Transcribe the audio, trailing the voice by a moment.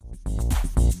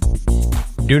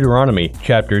Deuteronomy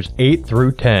chapters 8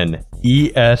 through 10,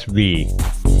 ESV.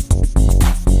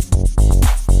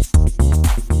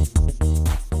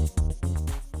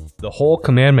 The whole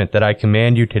commandment that I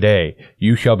command you today,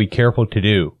 you shall be careful to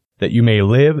do, that you may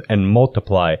live and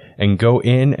multiply, and go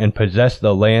in and possess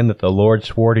the land that the Lord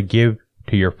swore to give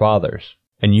to your fathers.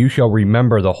 And you shall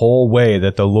remember the whole way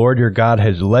that the Lord your God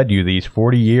has led you these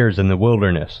 40 years in the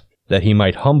wilderness, that he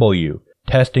might humble you,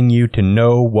 testing you to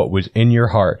know what was in your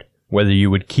heart, whether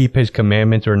you would keep his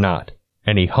commandments or not.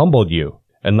 And he humbled you,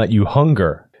 and let you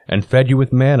hunger, and fed you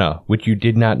with manna, which you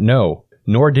did not know,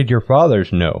 nor did your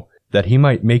fathers know, that he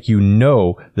might make you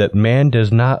know that man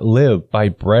does not live by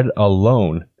bread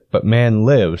alone, but man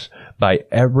lives by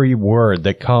every word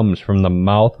that comes from the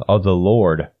mouth of the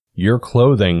Lord. Your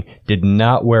clothing did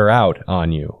not wear out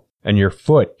on you, and your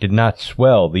foot did not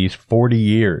swell these 40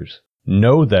 years.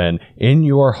 Know then in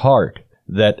your heart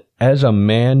that as a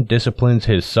man disciplines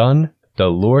his son, the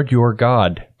Lord your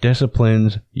God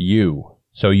disciplines you.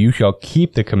 So you shall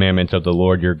keep the commandments of the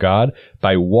Lord your God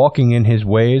by walking in his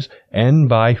ways and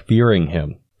by fearing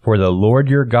him. For the Lord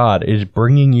your God is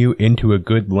bringing you into a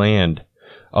good land,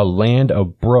 a land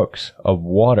of brooks, of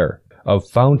water, of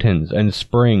fountains and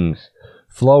springs,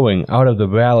 flowing out of the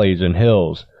valleys and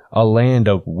hills, a land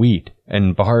of wheat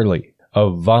and barley,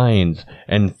 of vines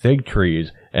and fig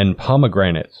trees and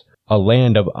pomegranates, a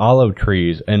land of olive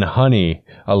trees and honey,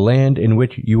 a land in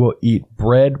which you will eat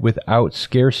bread without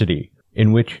scarcity,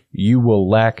 in which you will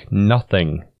lack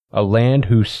nothing, a land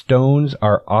whose stones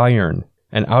are iron,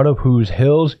 and out of whose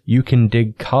hills you can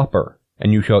dig copper.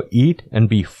 And you shall eat and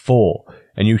be full,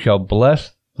 and you shall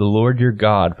bless the Lord your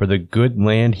God for the good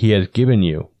land he has given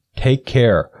you. Take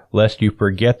care lest you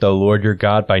forget the Lord your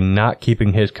God by not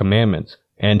keeping his commandments,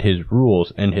 and his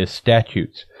rules and his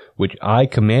statutes, which I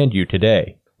command you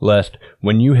today, lest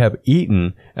when you have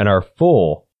eaten and are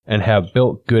full, and have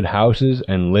built good houses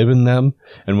and live in them,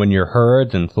 and when your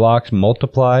herds and flocks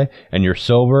multiply, and your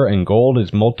silver and gold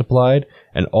is multiplied,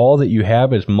 and all that you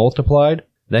have is multiplied,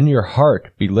 then your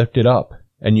heart be lifted up,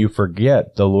 and you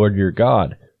forget the Lord your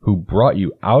God, who brought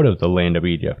you out of the land of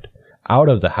Egypt, out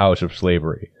of the house of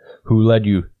slavery, who led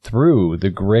you through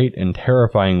the great and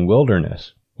terrifying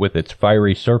wilderness, with its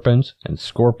fiery serpents and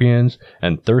scorpions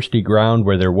and thirsty ground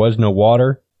where there was no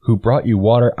water, who brought you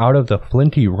water out of the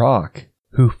flinty rock,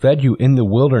 who fed you in the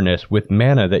wilderness with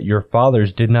manna that your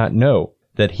fathers did not know,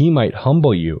 that he might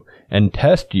humble you and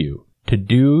test you, to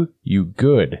do you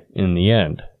good in the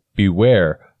end.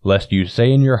 Beware, lest you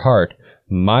say in your heart,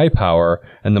 my power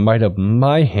and the might of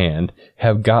my hand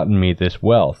have gotten me this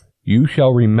wealth. You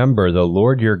shall remember the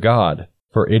Lord your God,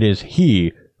 for it is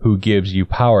he who gives you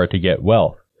power to get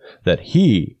wealth, that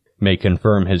he may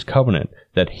confirm his covenant,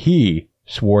 that he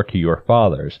swore to your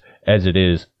fathers, as it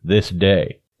is this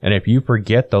day. And if you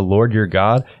forget the Lord your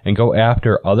God, and go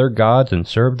after other gods and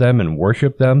serve them and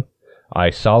worship them, I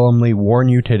solemnly warn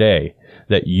you today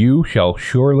that you shall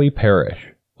surely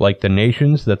perish. Like the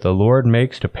nations that the Lord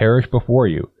makes to perish before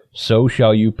you, so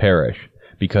shall you perish,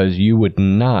 because you would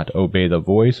not obey the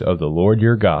voice of the Lord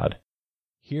your God.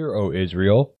 Hear, O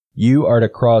Israel, you are to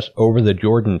cross over the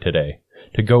Jordan today,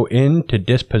 to go in to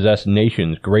dispossess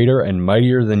nations greater and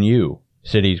mightier than you,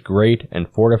 cities great and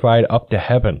fortified up to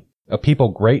heaven, a people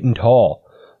great and tall,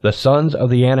 the sons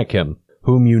of the Anakim,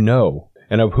 whom you know,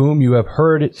 and of whom you have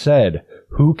heard it said,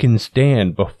 who can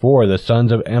stand before the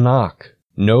sons of Anak?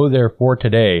 Know therefore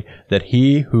today that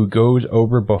he who goes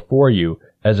over before you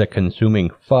as a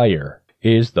consuming fire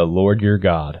is the Lord your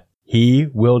God. He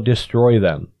will destroy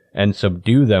them and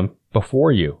subdue them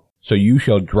before you. So you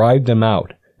shall drive them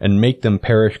out and make them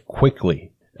perish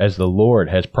quickly, as the Lord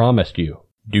has promised you.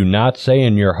 Do not say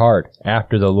in your heart,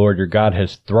 after the Lord your God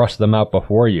has thrust them out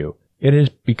before you, it is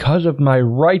because of my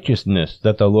righteousness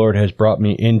that the Lord has brought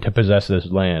me in to possess this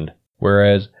land,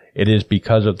 whereas it is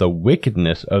because of the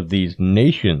wickedness of these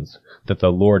nations that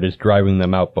the Lord is driving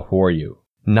them out before you.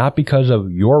 Not because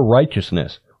of your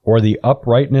righteousness or the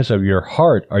uprightness of your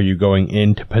heart are you going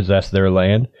in to possess their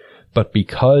land, but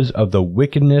because of the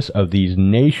wickedness of these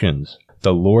nations,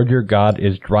 the Lord your God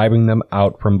is driving them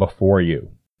out from before you,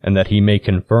 and that he may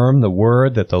confirm the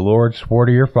word that the Lord swore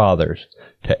to your fathers,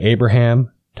 to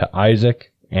Abraham, to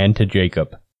Isaac, and to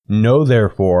Jacob. Know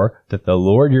therefore that the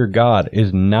Lord your God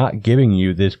is not giving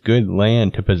you this good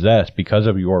land to possess because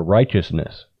of your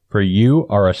righteousness, for you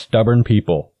are a stubborn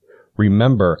people.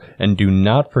 Remember and do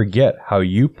not forget how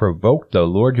you provoked the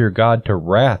Lord your God to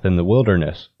wrath in the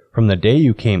wilderness. From the day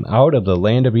you came out of the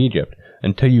land of Egypt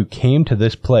until you came to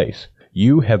this place,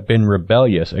 you have been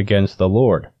rebellious against the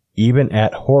Lord. Even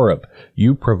at Horeb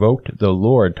you provoked the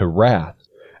Lord to wrath,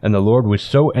 and the Lord was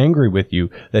so angry with you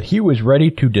that he was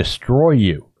ready to destroy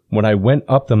you. When I went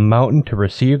up the mountain to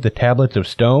receive the tablets of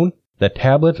stone, the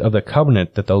tablets of the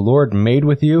covenant that the Lord made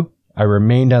with you, I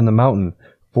remained on the mountain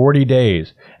 40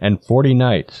 days and 40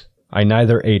 nights. I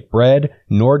neither ate bread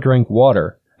nor drank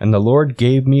water, and the Lord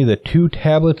gave me the 2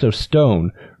 tablets of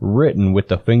stone written with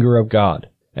the finger of God,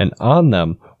 and on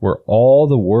them were all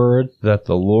the words that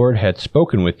the Lord had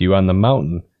spoken with you on the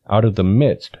mountain out of the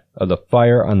midst of the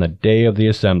fire on the day of the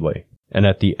assembly. And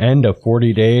at the end of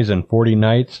 40 days and 40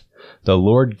 nights, the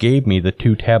Lord gave me the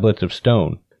 2 tablets of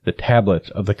stone, the tablets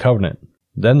of the covenant.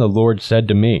 Then the Lord said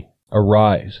to me,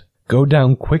 Arise, go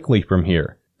down quickly from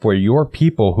here, for your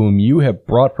people whom you have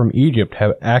brought from Egypt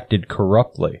have acted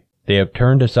corruptly. They have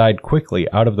turned aside quickly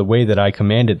out of the way that I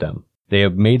commanded them. They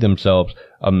have made themselves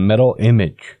a metal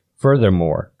image.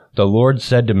 Furthermore, the Lord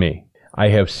said to me, I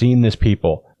have seen this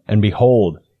people, and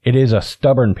behold, it is a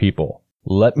stubborn people.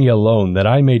 Let me alone, that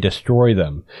I may destroy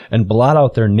them, and blot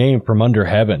out their name from under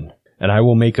heaven. And I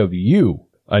will make of you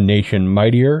a nation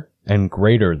mightier and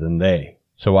greater than they.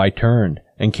 So I turned,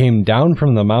 and came down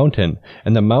from the mountain,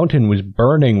 and the mountain was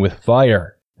burning with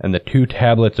fire, and the 2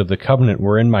 tablets of the covenant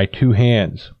were in my 2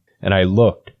 hands. And I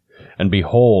looked, and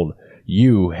behold,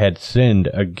 you had sinned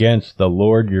against the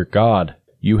Lord your God.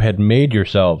 You had made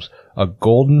yourselves a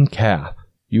golden calf.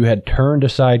 You had turned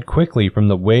aside quickly from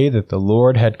the way that the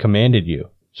Lord had commanded you.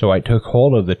 So I took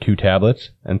hold of the 2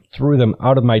 tablets, and threw them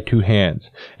out of my 2 hands,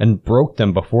 and broke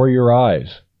them before your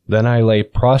eyes. Then I lay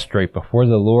prostrate before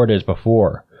the Lord as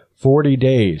before, 40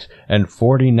 days and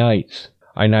 40 nights.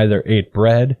 I neither ate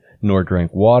bread nor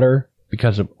drank water,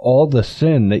 because of all the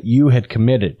sin that you had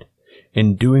committed,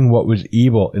 in doing what was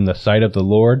evil in the sight of the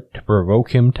Lord, to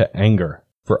provoke him to anger.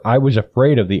 For I was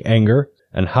afraid of the anger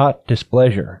and hot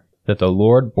displeasure that the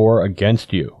Lord bore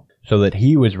against you, so that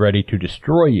he was ready to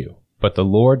destroy you. But the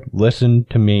Lord listened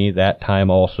to me that time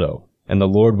also. And the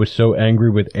Lord was so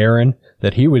angry with Aaron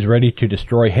that he was ready to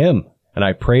destroy him. And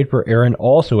I prayed for Aaron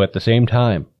also at the same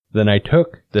time. Then I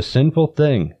took the sinful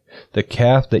thing, the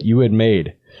calf that you had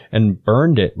made, and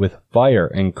burned it with fire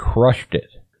and crushed it,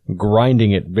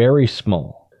 grinding it very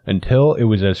small, until it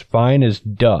was as fine as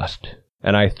dust.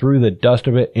 And I threw the dust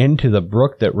of it into the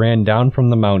brook that ran down from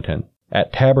the mountain.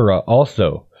 At Taberah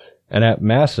also, and at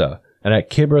Massah, and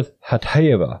at Kibroth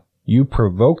Hattaavah, you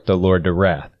provoked the Lord to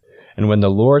wrath. And when the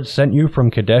Lord sent you from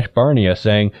Kadesh Barnea,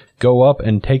 saying, Go up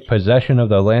and take possession of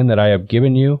the land that I have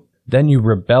given you, then you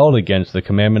rebelled against the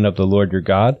commandment of the Lord your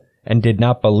God, and did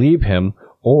not believe him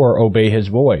or obey his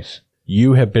voice.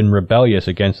 You have been rebellious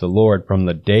against the Lord from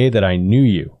the day that I knew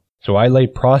you. So I lay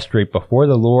prostrate before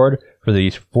the Lord for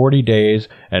these 40 days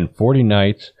and 40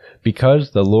 nights,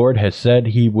 because the Lord has said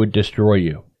he would destroy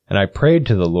you. And I prayed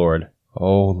to the Lord,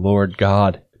 O Lord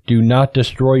God, do not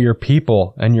destroy your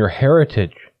people and your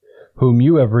heritage, whom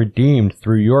you have redeemed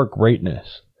through your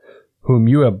greatness, whom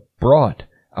you have brought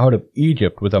out of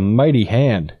Egypt with a mighty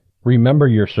hand. Remember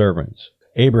your servants,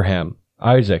 Abraham,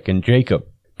 Isaac, and Jacob.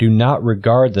 Do not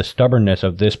regard the stubbornness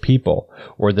of this people,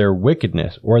 or their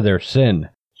wickedness, or their sin,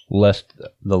 lest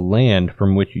the land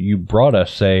from which you brought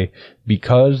us say,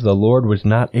 Because the Lord was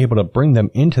not able to bring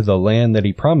them into the land that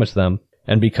he promised them,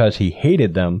 and because he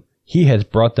hated them, he has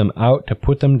brought them out to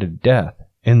put them to death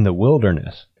in the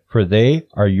wilderness. For they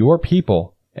are your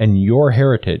people and your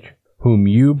heritage, whom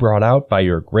you brought out by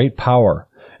your great power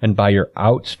and by your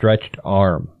outstretched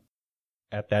arm.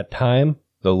 At that time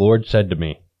the Lord said to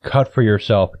me, Cut for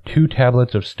yourself 2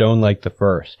 tablets of stone like the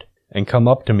first, and come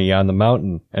up to me on the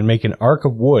mountain, and make an ark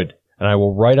of wood, and I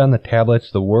will write on the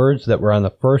tablets the words that were on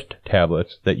the first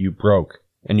tablets that you broke,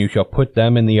 and you shall put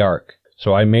them in the ark.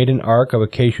 So I made an ark of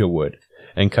acacia wood,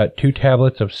 and cut 2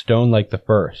 tablets of stone like the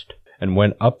first, and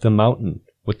went up the mountain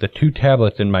with the 2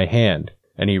 tablets in my hand,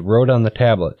 and he wrote on the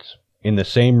tablets, in the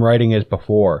same writing as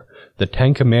before, the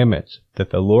 10 commandments that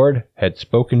the Lord had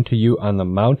spoken to you on the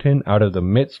mountain out of the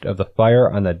midst of the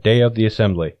fire on the day of the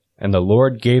assembly. And the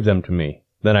Lord gave them to me.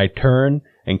 Then I turned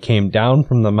and came down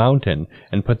from the mountain,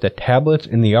 and put the tablets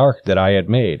in the ark that I had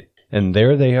made. And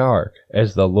there they are,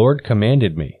 as the Lord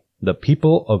commanded me. The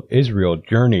people of Israel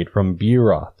journeyed from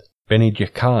Beeroth,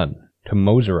 Beni-Jaakan, to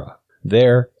Moserah.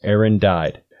 There Aaron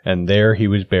died, and there he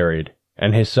was buried.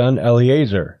 And his son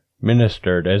Eleazar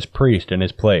ministered as priest in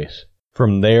his place.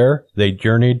 From there they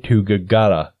journeyed to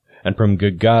Gilgal, and from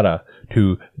Gilgal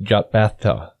to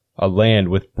Jotbathah, a land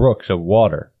with brooks of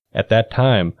water. At that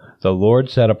time the Lord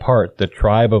set apart the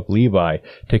tribe of Levi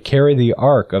to carry the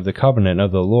ark of the covenant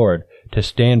of the Lord, to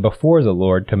stand before the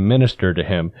Lord to minister to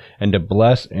him, and to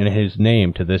bless in his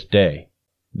name to this day.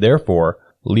 Therefore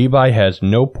Levi has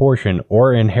no portion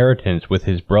or inheritance with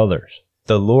his brothers.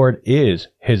 The Lord is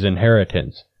his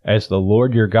inheritance, as the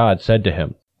Lord your God said to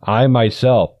him. I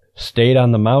myself stayed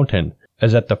on the mountain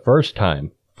as at the first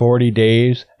time, 40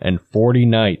 days and 40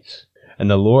 nights. And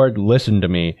the Lord listened to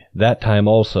me that time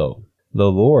also.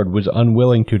 The Lord was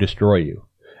unwilling to destroy you.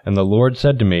 And the Lord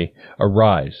said to me,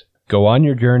 Arise, go on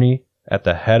your journey at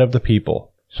the head of the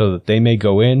people, so that they may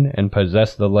go in and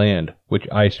possess the land, which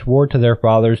I swore to their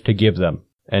fathers to give them.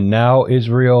 And now,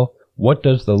 Israel, what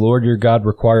does the Lord your God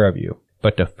require of you,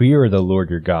 but to fear the Lord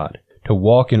your God, to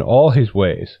walk in all his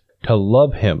ways, to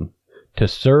love him, to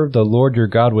serve the Lord your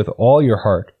God with all your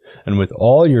heart, and with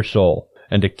all your soul,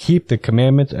 and to keep the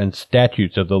commandments and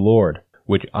statutes of the Lord,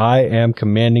 which I am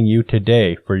commanding you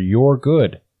today for your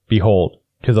good. Behold,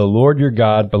 to the Lord your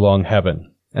God belong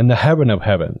heaven, and the heaven of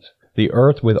heavens, the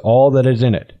earth with all that is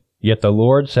in it. Yet the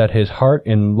Lord set his heart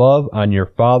in love on your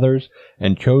fathers,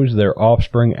 and chose their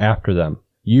offspring after them,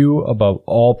 you above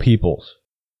all peoples,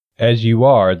 as you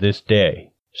are this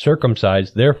day.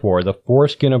 Circumcise therefore the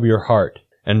foreskin of your heart,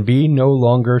 and be no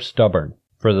longer stubborn.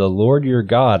 For the Lord your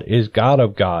God is God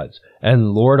of gods,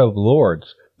 and Lord of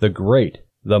lords, the great,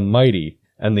 the mighty,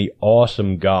 and the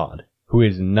awesome God, who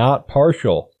is not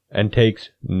partial, and takes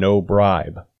no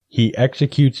bribe. He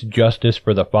executes justice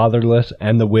for the fatherless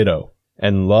and the widow,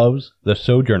 and loves the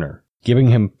sojourner, giving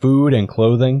him food and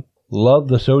clothing. Love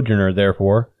the sojourner,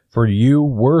 therefore, for you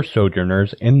were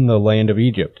sojourners in the land of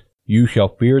Egypt. You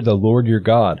shall fear the Lord your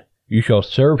God. You shall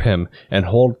serve him and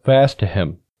hold fast to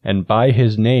him, and by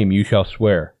his name you shall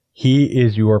swear. He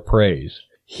is your praise.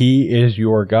 He is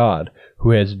your God,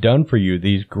 who has done for you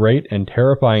these great and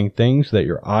terrifying things that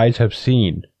your eyes have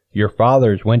seen. Your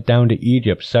fathers went down to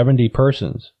Egypt 70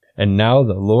 persons, and now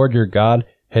the Lord your God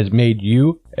has made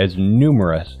you as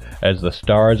numerous as the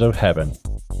stars of heaven.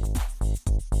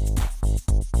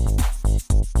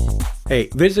 Hey,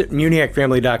 visit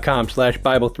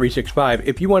MuniacFamily.com/Bible365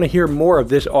 if you want to hear more of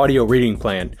this audio reading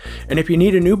plan. And if you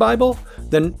need a new Bible,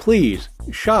 then please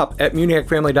shop at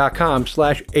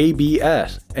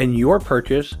MuniacFamily.com/ABS, and your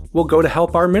purchase will go to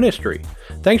help our ministry.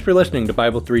 Thanks for listening to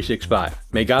Bible 365.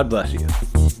 May God bless you.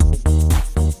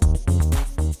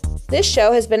 This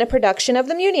show has been a production of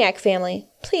the Muniac family.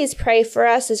 Please pray for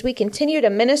us as we continue to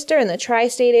minister in the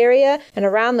tri-state area and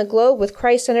around the globe with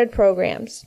Christ-centered programs.